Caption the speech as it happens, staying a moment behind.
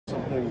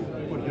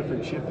something, put a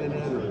different chip in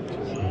it, or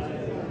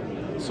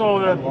to so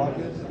unlock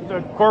it?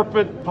 the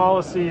corporate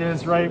policy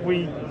is, right,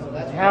 we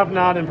have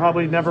not and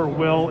probably never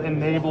will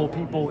enable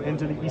people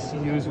into the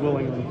ECUs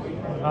willingly.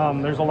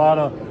 There's a lot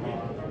of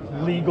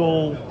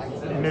legal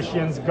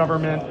emissions,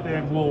 government,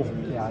 it will,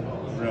 yeah.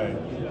 Right.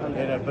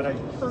 And, but I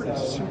heard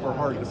it's super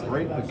hard to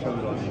break the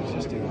code on the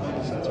existing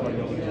ones. That's why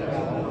nobody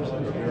offers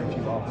a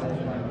guaranteed offer.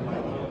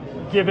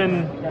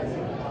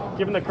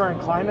 Given the current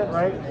climate,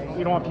 right,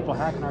 we don't want people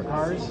hacking our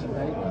cars,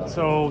 right?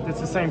 So it's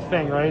the same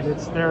thing, right?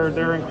 It's they're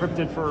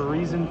encrypted for a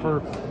reason,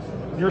 for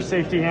your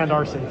safety and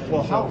our safety.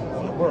 Well,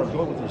 where I'm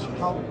going with this,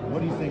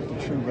 what do you think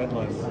the true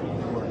Redline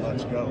where it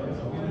lets go?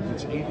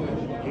 It's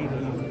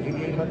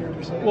 8,800,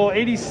 you say? Well,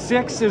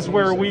 86 is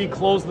where we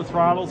close the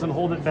throttles and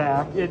hold it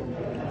back.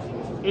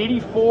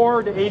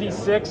 84 to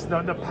 86,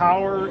 the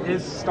power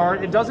is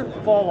start. It doesn't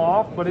fall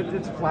off, but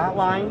it's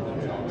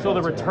flatline. So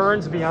the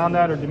returns beyond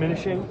that are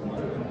diminishing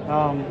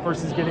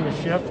versus getting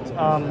a shift.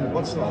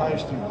 What's the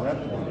highest you've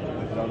repped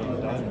with out of the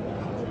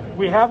Diamond?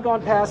 We have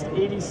gone past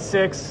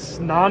 86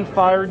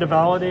 non-fire to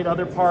validate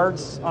other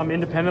parts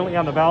independently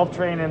on the valve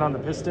train and on the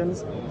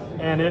pistons,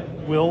 and it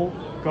will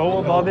go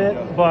above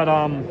it. But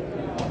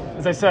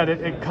as I said,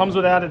 it comes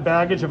with added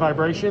baggage of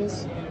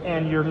vibrations,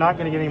 and you're not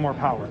going to get any more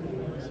power.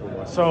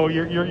 So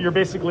you're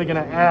basically going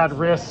to add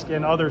risk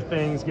and other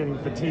things, getting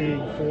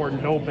fatigue for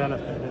no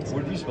benefit.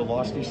 Were these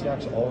velocity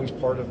stacks always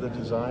part of the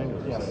design?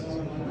 Yes.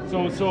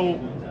 So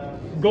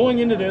going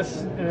into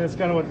this, and it's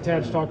kind of what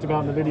Taj talked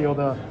about in the video,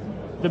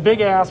 the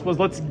big ask was,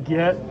 let's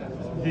get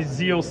the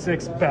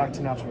Z06 back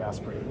to natural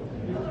aspirated.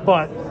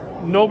 But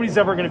nobody's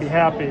ever going to be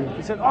happy.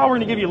 He said, oh, we're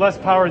going to give you less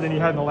power than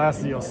you had in the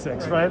last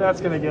Z06, right? That's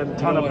going to get a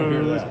ton of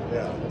booze.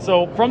 Yeah.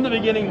 So from the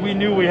beginning, we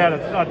knew we had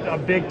a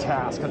big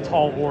task, a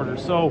tall order.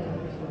 So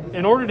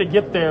in order to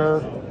get there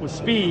with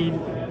speed,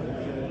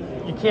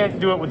 you can't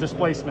do it with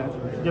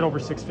displacement, get over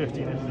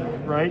 650,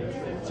 right?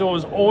 So it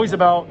was always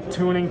about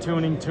tuning.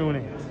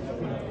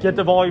 Get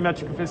the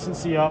volumetric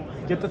efficiency up,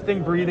 get the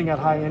thing breathing at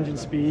high engine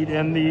speed,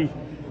 and the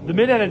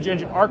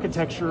mid-engine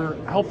architecture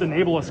helped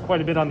enable us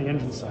quite a bit on the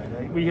engine side,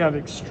 right? We have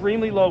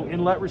extremely low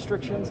inlet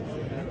restrictions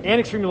and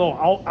extremely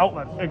low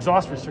outlet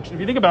exhaust restriction. If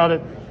you think about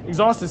it,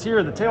 exhaust is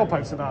here, the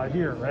tailpipe's about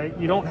here, right?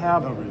 You don't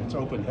have, it's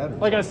open header.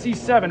 Like a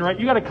C7, right?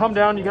 You got to come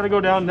down, you got to go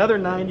down another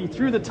 90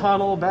 through the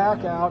tunnel,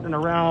 back out and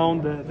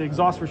around. The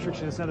exhaust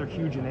restriction is another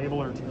huge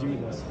enabler to do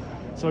this.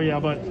 So yeah,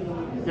 but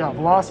yeah,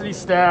 velocity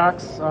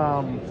stacks.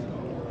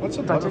 What's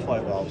the butterfly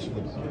valves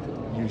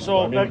used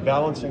so, for? I mean,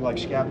 balancing, like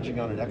scavenging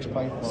on an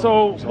X-pipe?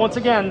 So once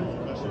again,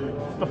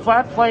 the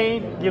flat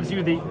plane gives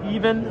you the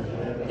even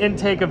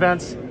intake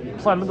events,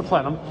 plenum to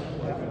plenum.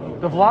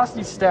 The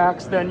velocity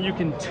stacks, then you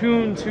can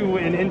tune to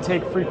an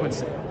intake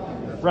frequency,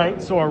 right?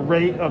 So a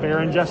rate of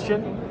air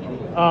ingestion.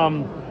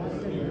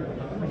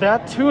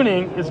 That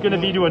tuning is going to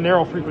be to a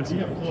narrow frequency.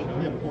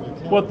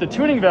 What the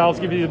tuning valves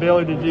give you the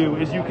ability to do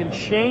is you can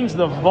change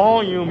the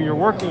volume you're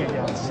working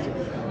against,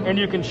 and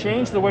you can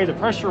change the way the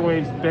pressure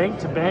waves bank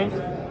to bank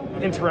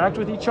interact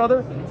with each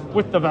other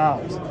with the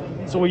valves.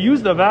 So we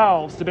use the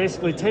valves to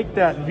basically take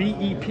that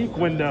VE peak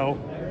window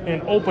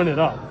and open it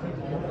up.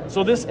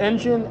 So this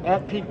engine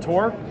at peak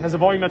torque has a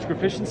volumetric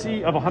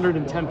efficiency of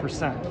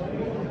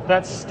 110%.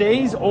 That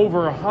stays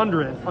over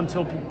 100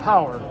 until peak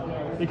power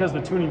because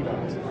of the tuning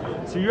valves.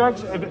 So you're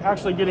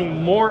actually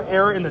getting more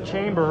air in the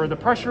chamber, or the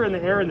pressure in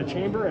the air in the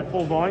chamber at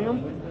full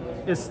volume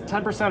is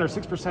 10% or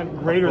 6%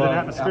 greater than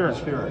atmospheric.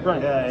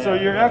 Right. Yeah, so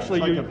you're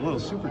actually, it's like a little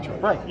supercharger.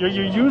 Right. You're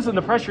using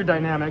the pressure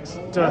dynamics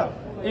to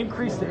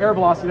increase the air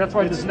velocity. That's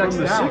why this next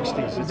from the down.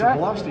 60s. It's a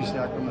velocity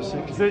stack from the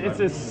 60s. So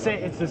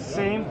it's the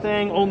same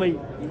thing, only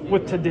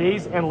with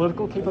today's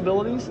analytical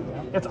capabilities,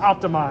 it's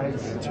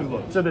optimized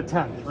to the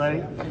 10th,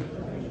 right?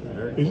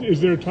 Is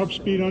there a top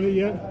speed on it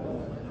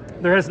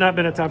yet? There has not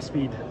been a top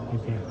speed.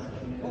 Okay.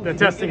 The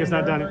testing is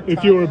not done.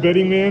 If you were a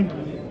betting man?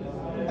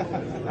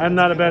 I'm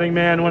not a betting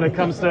man when it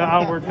comes to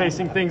outward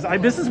facing things.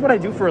 This is what I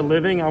do for a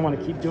living. I want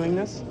to keep doing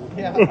this.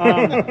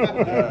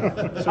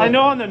 I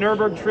know on the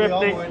Nürburgring trip,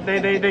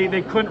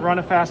 they couldn't run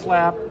a fast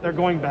lap. They're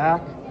going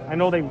back. I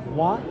know they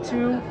want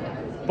to,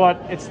 but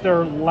it's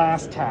their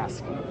last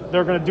task.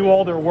 They're going to do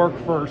all their work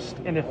first,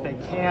 and if they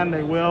can,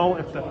 they will.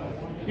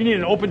 You need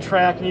an open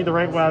track, you need the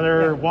right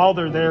weather while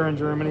they're there in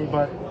Germany,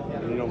 but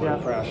you don't want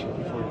to crash it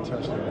before you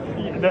test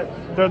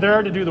it. They're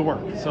there to do the work,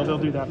 so they'll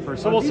do that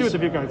first. So we'll see what the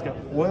view guys get.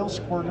 Oil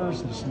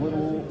squirters, this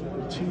little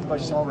tube I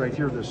saw right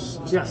here, this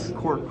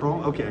cord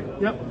chrome. Okay.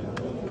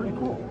 Yep. Pretty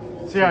cool.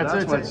 So yeah,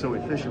 that's why it's so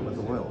efficient with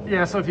the oil.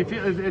 Yeah. So if you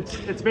feel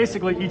it's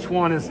basically each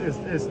one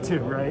is two,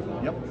 right?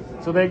 Yep.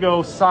 So they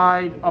go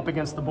side up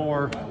against the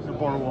bore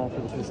wall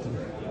for the piston.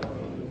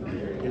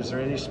 Is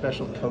there any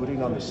special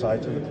coating on the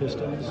sides of the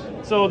pistons?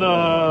 So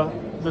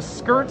the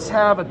skirts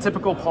have a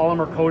typical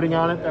polymer coating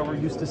on it that we're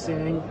used to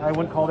seeing. I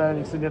wouldn't call that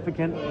anything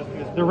significant.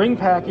 The ring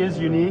pack is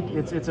unique.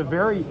 It's a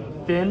very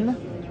thin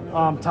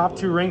top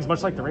two rings,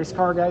 much like the race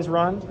car guys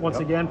run. Once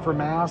again, for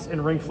mass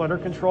and ring flutter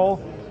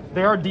control,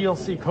 they are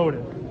DLC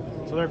coated,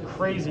 so they're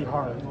crazy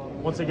hard.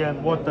 Once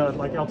again, what the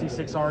like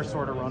LT6R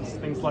sort of runs,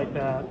 things like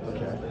that.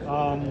 Okay.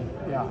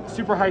 Yeah,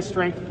 super high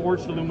strength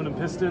forged aluminum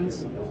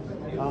pistons,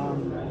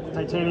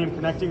 titanium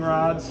connecting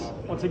rods.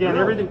 Once again,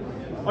 everything.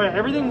 Oh yeah,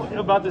 everything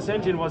about this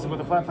engine was with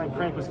a flat fine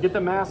crank was get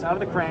the mass out of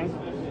the crank.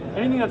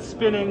 Anything that's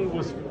spinning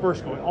was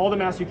first going. All the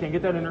mass you can,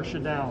 get that inertia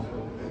down.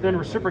 Then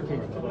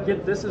reciprocate.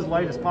 Get this as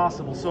light as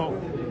possible. So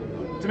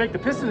to make the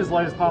piston as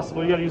light as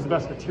possible, you got to use the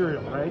best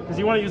material, right? Because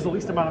you want to use the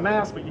least amount of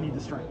mass, but you need the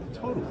strength.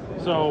 Totally.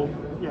 So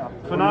yeah,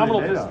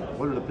 phenomenal piston.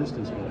 What are the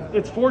pistons made of?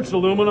 It's forged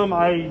aluminum.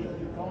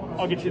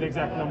 I'll get you the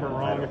exact number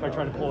wrong if I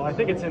try to pull it. I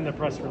think it's in the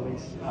press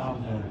release.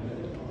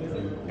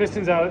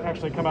 Pistons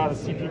actually come out of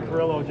CP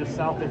Carrillo just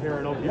south of here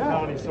in Oakland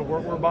County. So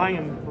we're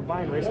buying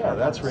race cars. Yeah,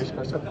 that's race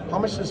car stuff. How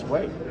much does this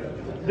weigh?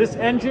 This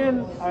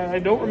engine, I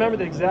don't remember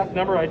the exact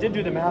number. I did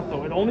do the math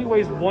though. It only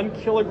weighs 1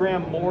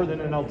 kilogram more than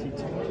an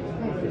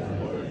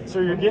LT2. So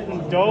you're getting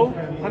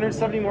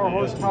 170 more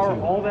horsepower,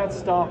 all that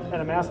stuff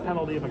at a mass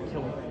penalty of 1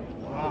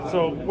 kilogram.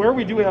 So where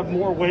we do have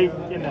more weight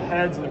in the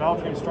heads and the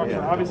valve frame structure,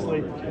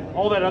 obviously,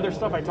 all that other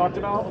stuff I talked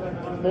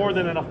about, more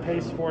than enough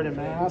pace for it in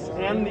mass,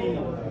 and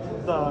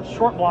the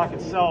short block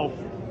itself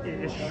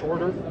is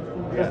shorter.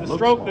 Because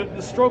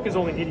the stroke is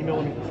only 80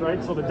 millimeters,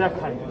 right? So the deck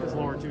height is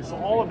lower too. So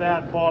all of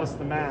that bought us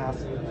the mass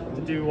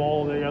to do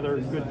all the other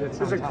good bits.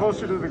 Is it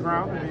closer to the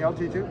ground than the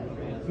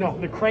LT2? No,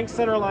 the crank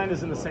center line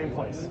is in the same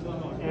place.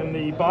 And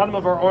the bottom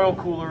of our oil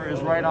cooler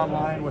is right on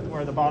line with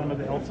where the bottom of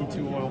the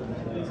LT2 oil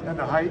is. And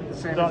the height, the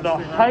same? The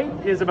height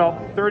is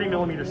about 30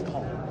 millimeters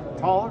tall.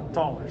 Taller?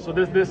 Taller. So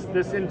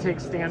this intake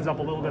stands up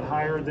a little bit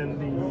higher than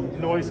the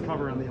noise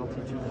cover in the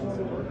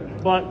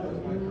LT2. But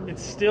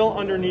it's still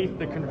underneath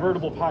the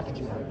convertible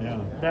packaging.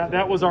 Yeah.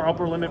 That was our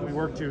upper limit we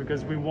worked to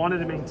because we wanted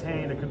to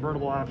maintain a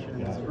convertible option.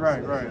 Yeah.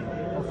 Right.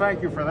 Well,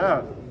 thank you for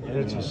that. And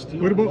it's a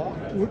steel What block?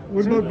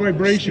 what about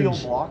vibrations?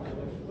 Steel block?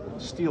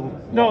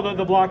 Steel. No,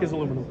 the block is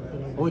aluminum.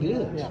 Oh, it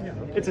is? Yeah.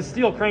 It's a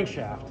steel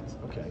crankshaft.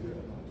 Okay.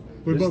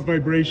 What about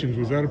vibrations?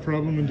 Was that a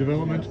problem in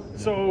development?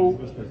 So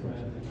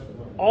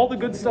all the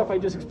good stuff I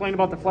just explained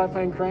about the flat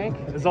fine crank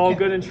is all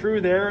good and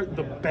true there.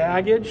 The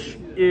baggage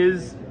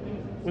is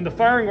when the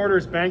firing order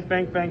is bank,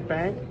 bank, bank,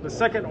 bank, the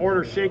second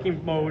order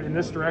shaking mode in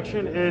this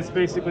direction is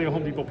basically a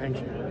Home Depot paint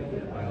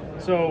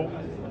job. So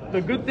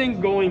the good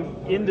thing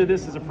going into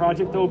this as a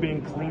project though,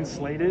 being clean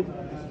slated,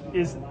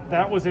 is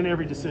that was in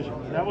every decision.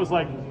 That was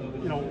like,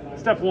 you know,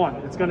 step one,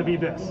 it's gonna be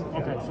this.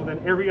 Okay, so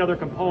then every other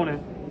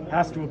component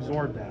has to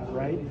absorb that,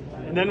 right?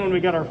 And then when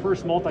we got our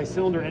first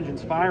multi-cylinder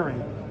engines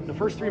firing, the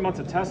first 3 months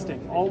of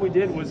testing, all we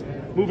did was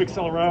move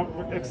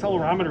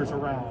accelerometers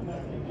around.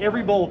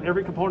 Every bolt,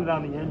 every component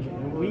on the engine,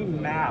 and we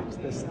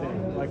mapped this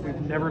thing like we've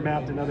never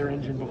mapped another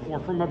engine before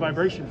from a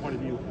vibration point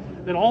of view.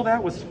 Then all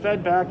that was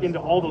fed back into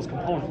all those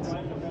components.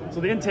 So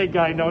the intake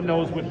guy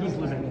knows what he's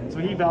living in, so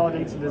he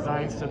validates the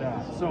designs to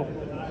that. So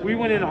we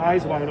went in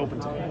eyes wide open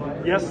to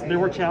it. Yes, there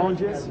were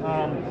challenges.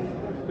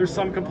 There's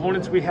some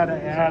components we had to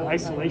add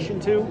isolation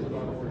to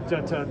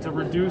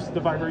reduce the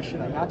vibration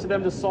that got to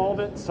them to solve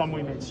it. Some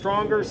we made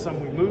stronger, some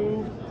we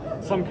moved.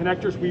 Some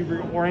connectors we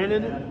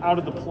reoriented out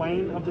of the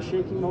plane of the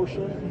shaking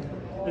motion.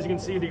 As you can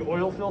see, the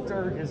oil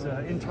filter is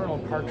an internal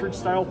cartridge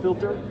style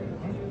filter.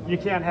 You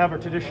can't have a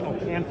traditional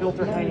can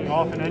filter hanging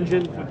off an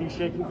engine with these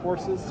shaking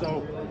forces.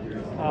 So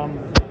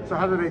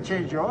how do they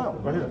change the oil?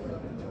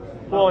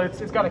 well,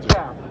 it's got a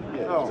cap.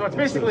 So it's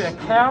basically a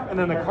cap and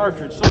then the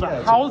cartridge. So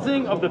the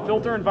housing of the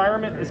filter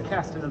environment is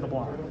cast into the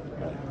block.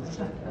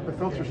 The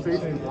filter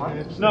stays in the block?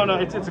 No,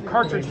 it's a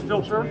cartridge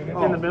filter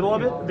in the middle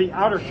of it. The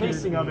outer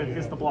casing of it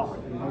is the block.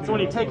 So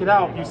when you take it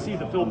out, you see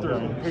the filter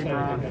with the paper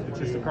on it. It's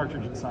just a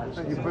cartridge inside.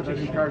 You put the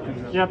new cartridge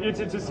in? Yeah, it's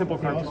a simple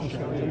cartridge.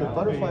 And the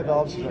butterfly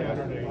valves,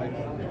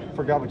 I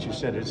forgot what you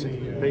said. Is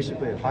it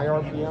basically at high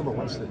RPM or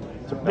what's the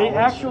They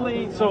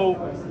actually, so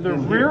the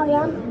rear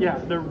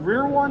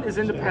one is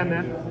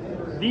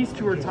independent. These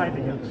two are tied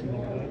together.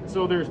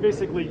 So there's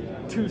basically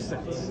 2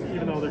 sets,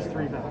 even though there's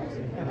 3 valves.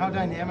 And how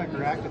dynamic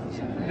or active is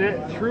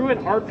it? Through an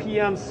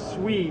RPM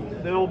sweep,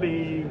 there'll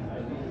be,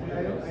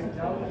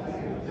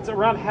 it's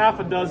around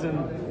half a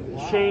dozen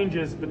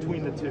changes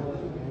between the two.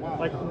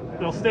 Like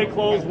they'll stay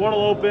closed, one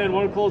will open,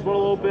 one will close, one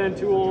will open,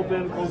 2 will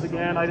open, close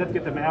again. I'd have to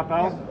get the map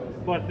out.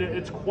 But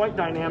it's quite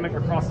dynamic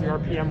across the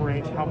RPM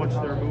range, how much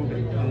they're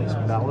moving. And it's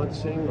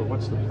balancing, or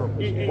what's the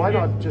purpose? Why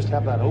not just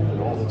have that open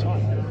all the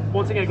time?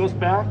 Once again, it goes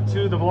back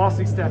to the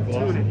velocity step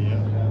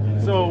tuning.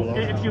 So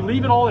if you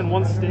leave it all in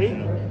one state,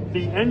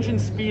 the engine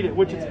speed at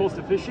which it's most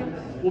efficient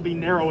will be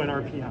narrow in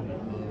RPM.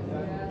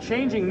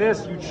 Changing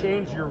this, you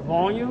change your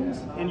volumes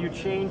and you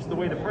change the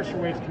way the pressure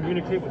waves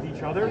communicate with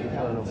each other.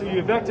 So you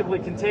effectively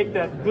can take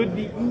that good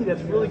VE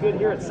that's really good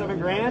here at 7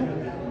 grand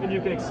and you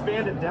can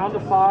expand it down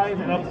to 5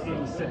 and up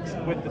to 86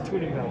 with the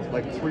tuning valves.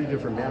 Like 3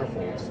 different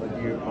manifolds,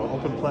 like you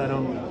open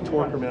plenum,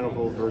 torque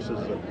manifold versus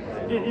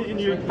and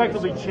you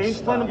effectively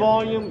change plenum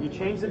volume, you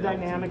change the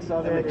dynamics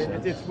of it.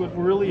 It's what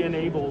really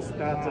enables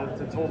that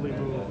to totally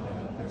move.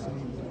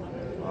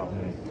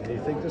 Do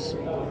you think this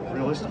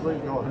realistically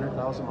can go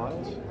 100,000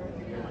 miles?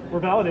 We're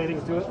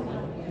validating to it.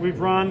 We've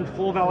run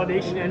full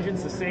validation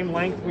engines the same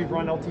length we've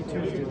run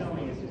LT2s to.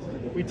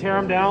 We tear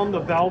them down.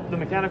 The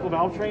mechanical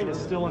valve train is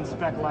still in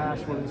spec lash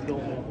when it's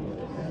built.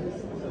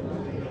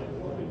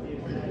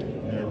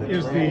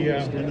 Is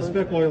the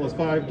spec oil is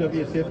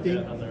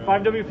 5W50?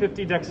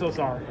 5W50 Dexos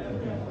R.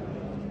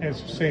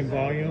 Has the same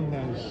volume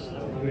as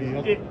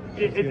the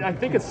I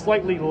think it's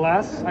slightly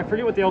less. I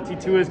forget what the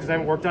LT2 is because I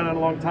haven't worked on it in a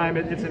long time.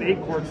 It's an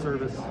 8-quart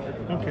service.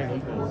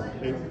 Okay.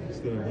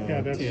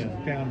 Yeah, that's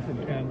 10. down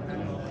from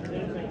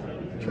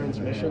 10.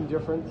 Transmission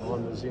different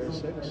on the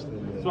Z06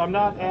 than the... So I'm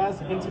not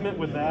as intimate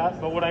with that,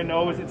 but what I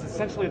know is it's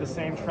essentially the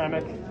same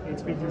Tremec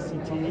 8-speed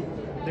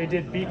DCT. They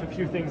did beef a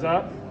few things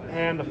up,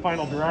 and the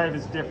final drive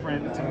is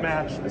different to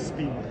match the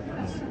speed.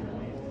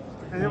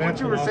 And then what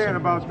you were saying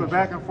about the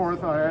back and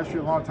forth, I asked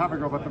you a long time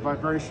ago about the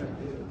vibration.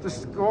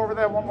 Just go over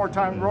that one more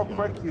time real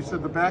quick. You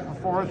said the back and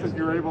forth, and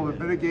you're able to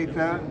mitigate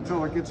that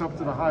until it gets up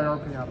to the high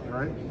RPM,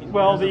 right?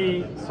 Well,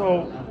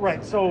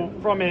 so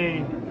from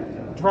a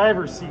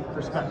driver's seat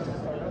perspective,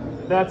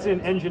 that's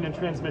in engine and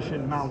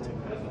transmission mounting.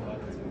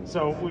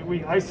 So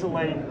we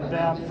isolate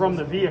that from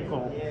the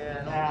vehicle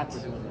at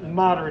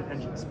moderate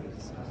engine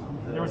speeds.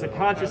 There was a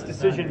conscious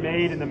decision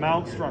made in the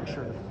mount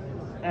structure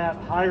at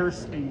higher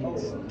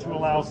speeds to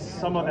allow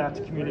some of that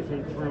to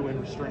communicate through and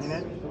restrain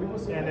it.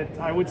 And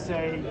I would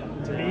say,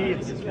 to me,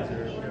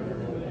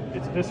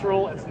 it's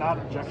visceral, it's not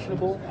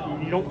objectionable.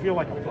 You don't feel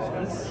like a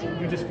buzz.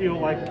 You just feel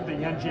like the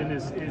engine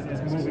is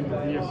moving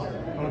the vehicle.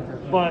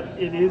 But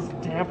it is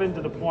dampened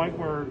to the point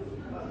where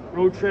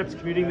road trips,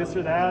 commuting this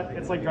or that,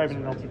 it's like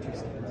driving an LT6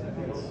 stand.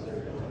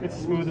 It's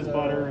smooth as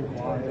butter and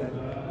quiet.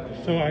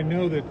 So I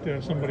know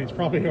that somebody's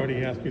probably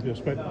already asked you this,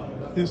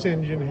 but this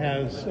engine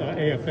has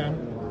AFM?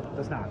 It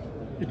does not.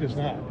 It does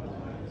not.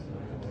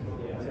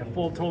 Yeah,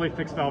 full, totally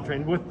fixed valve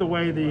train. With the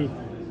way if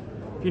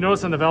you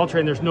notice on the valve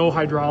train, there's no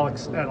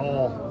hydraulics at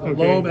all. The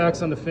lobe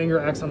acts on the finger,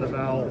 acts on the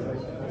valve.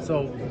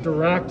 So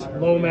direct,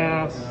 low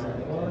mass,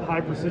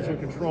 high precision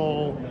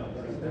control.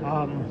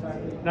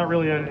 Not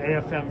really an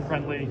AFM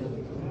friendly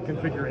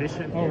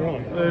configuration. Oh,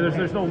 really?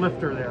 There's no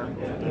lifter there.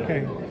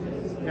 Okay.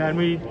 Yeah, and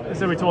we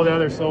told the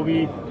others, so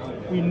we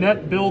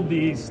net build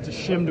these to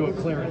shim to a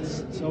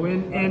clearance. So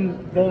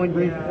in Bowling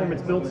Green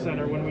Performance Build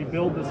Center, when we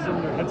build the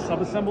cylinder head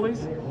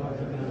sub-assemblies,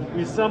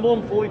 we assemble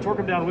them, fully torque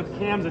them down with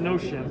cams and no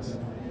shims.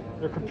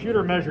 They're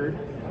computer measured.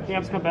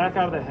 Cams come back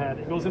out of the head.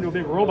 It goes into a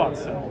big robot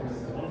cell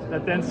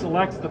that then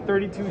selects the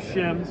 32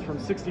 shims from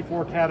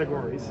 64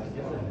 categories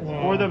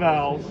for the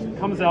valves,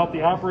 comes out,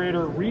 the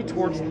operator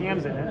retorques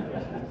cams in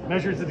it,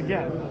 measures it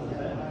again,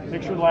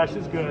 make sure the lash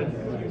is good.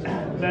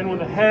 Then when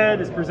the head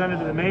is presented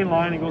to the main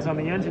line, it goes on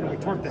the engine, and we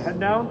torque the head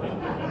down,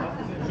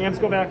 cams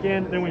go back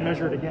in, then we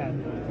measure it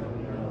again.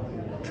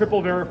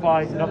 Triple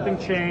verify, nothing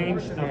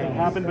changed, nothing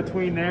happened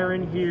between there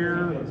and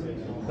here,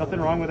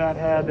 nothing wrong with that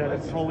head, that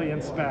it's totally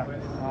in spec.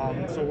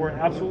 So we're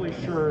absolutely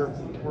sure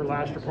we're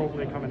lashed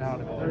appropriately coming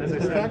out of it. Is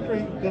the factory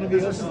going to be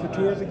open for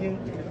tours again?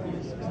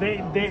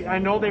 I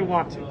know they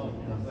want to,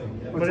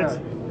 but it's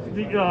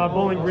the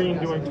Bowling Green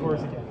doing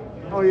tours again.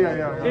 Oh,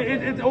 yeah.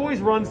 It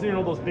always runs,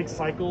 those big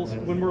cycles.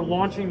 When we're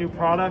launching new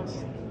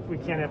products, we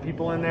can't have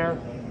people in there.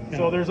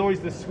 So there's always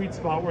this sweet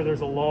spot where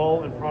there's a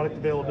lull in product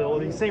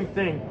availability. Same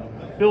thing,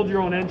 build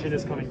your own engine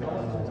is coming back.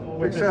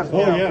 Except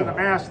for the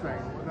mass thing.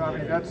 I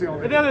mean, that's the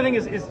only The other thing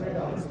is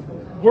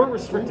we're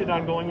restricted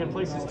on going in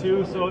places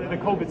too, so the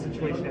COVID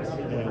situation has to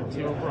be different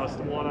too for us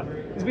to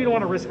because we don't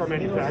want to risk our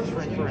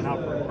manufacturing for an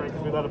outbreak, right?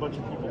 Because we let a bunch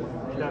of people.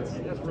 That's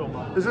real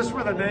money. Is this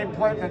where the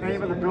nameplate, the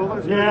name of the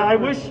builders? Yeah, I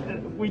wish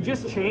we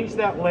just changed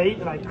that late,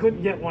 and I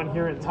couldn't get one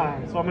here in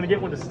time. So I'm going to get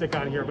one to stick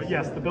on here. But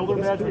yes, the builder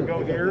badge can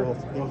go here,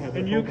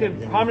 and you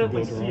can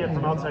prominently see it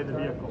from outside the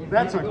vehicle.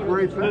 That's a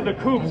great thing. The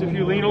coupes, if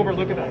you lean over and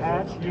look at the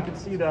hatch, you can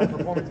see that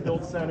Performance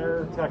Build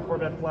Center, Tech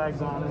Corvette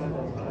flags on it.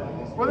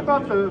 What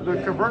about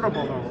the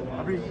convertible though?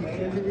 I mean,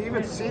 can you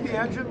even see the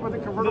engine with the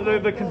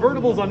convertible? The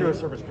convertible's under a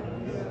service truck.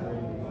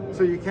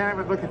 So you can't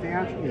even look at the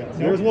engine? Yeah.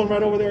 There's one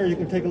right over there. You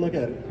can take a look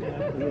at it.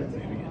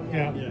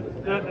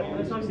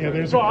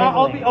 There's so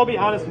I'll be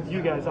honest with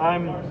you guys.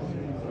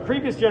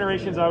 Previous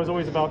generations, I was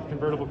always about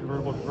convertible.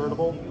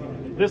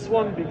 This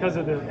one, because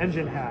of the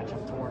engine hatch,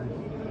 I'm torn.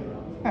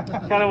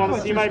 Kind of want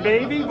to see my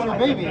baby, but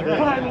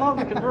I love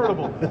the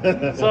convertible.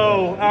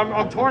 So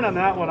I'm torn on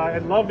that one.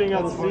 I'd love being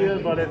able to see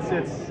it, but it's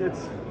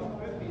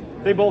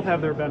they both have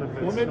their benefits.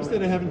 Well, maybe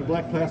instead of having the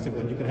black plastic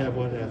one, you can have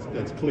one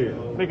that's clear.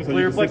 Make a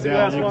clear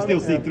plexiglass one. You can still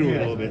see through it a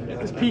little bit.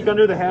 Just peek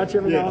under the hatch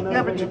every now and then.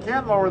 Yeah, but you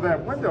can lower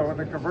that window in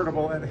the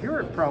convertible and hear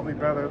it probably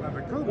better than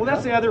the coupe. Well,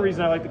 that's the other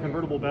reason I like the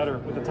convertible better.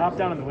 With the top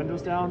down and the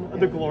windows down,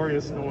 the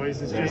glorious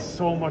noise is just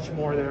so much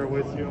more there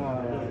with you.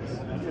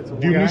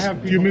 Do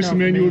you miss the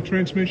manual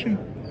transmission?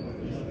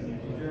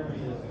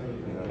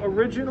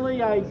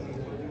 Originally, I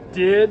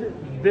did.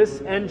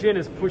 This engine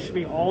has pushed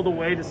me all the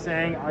way to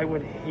saying I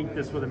would hate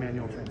this with a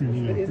manual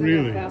transmission. But isn't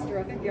Really? it faster?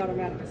 I think the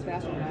automatic is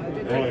faster now.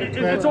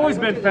 It's always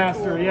been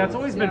faster. Yeah, it's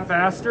always been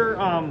faster.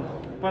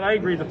 but I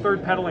agree, the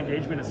third pedal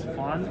engagement is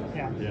fun.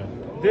 Yeah.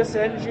 This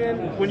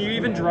engine, when you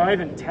even drive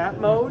in tap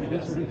mode,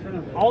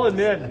 I'll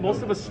admit,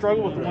 most of us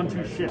struggle with the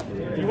 1-2 shift.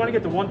 If you want to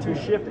get the 1-2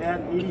 shift at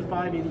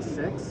 85,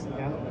 86,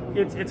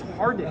 it's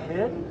hard to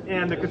hit,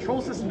 and the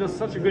control system does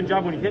such a good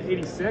job when you hit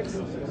 86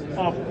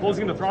 of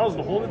closing the throttles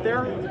to hold it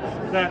there,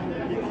 that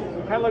you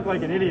kind of look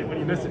like an idiot when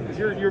you miss it, because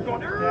you're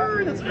going,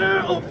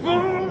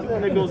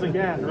 and it goes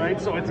again, right?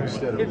 So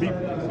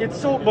it's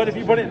so, but if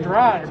you put it in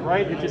drive,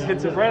 right, it just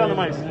hits it right on the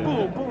mice,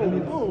 boom, boom,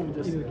 boom,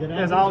 just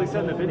as Ollie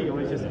said in the video,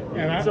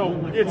 so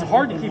it's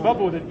hard to keep up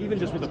with it, even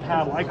just with a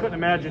paddle. I couldn't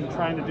imagine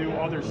trying to do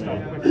other stuff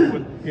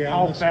with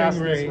how fast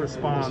this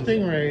responds. The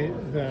Stingray,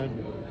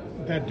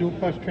 that dual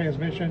clutch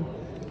transmission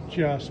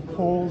just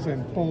pulls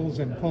and pulls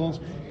and pulls.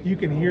 You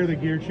can hear the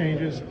gear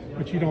changes,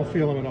 but you don't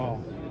feel them at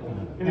all.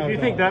 And if you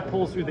think that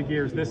pulls through the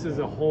gears, this is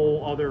a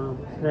whole other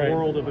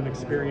world of an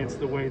experience,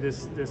 the way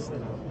this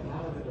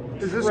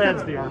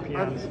spreads the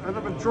RPMs. Are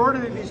the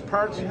majority of these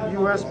parts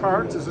U.S.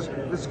 parts? Is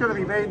this going to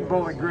be made in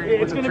Bowling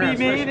Green? It's going to be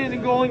made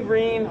in Bowling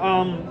Green.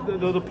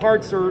 The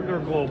parts are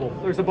global.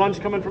 There's a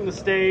bunch coming from the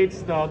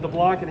States. The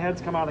block and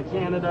heads come out of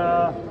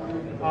Canada.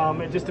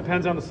 It just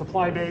depends on the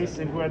supply base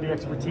and who had the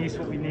expertise,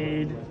 what we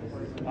need.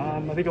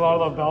 I think a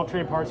lot of the valve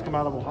train parts come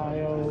out of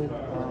Ohio.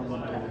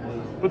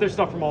 But there's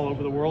stuff from all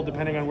over the world,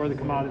 depending on where the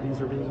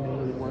commodities are being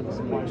made and where the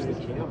supply is.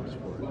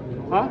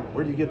 Huh?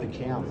 Where do you get the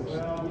cams?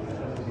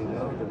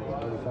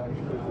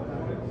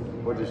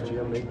 What does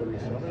GM make them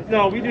themselves?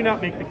 No, we do not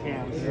make the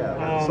cams.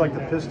 Yeah, it's like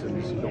the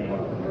Pistons. You don't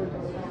want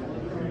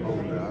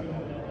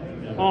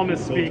I'll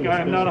misspeak.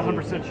 I'm not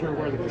 100% sure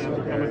where the cams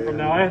are coming from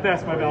now. I have to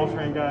ask my valve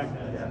train guy.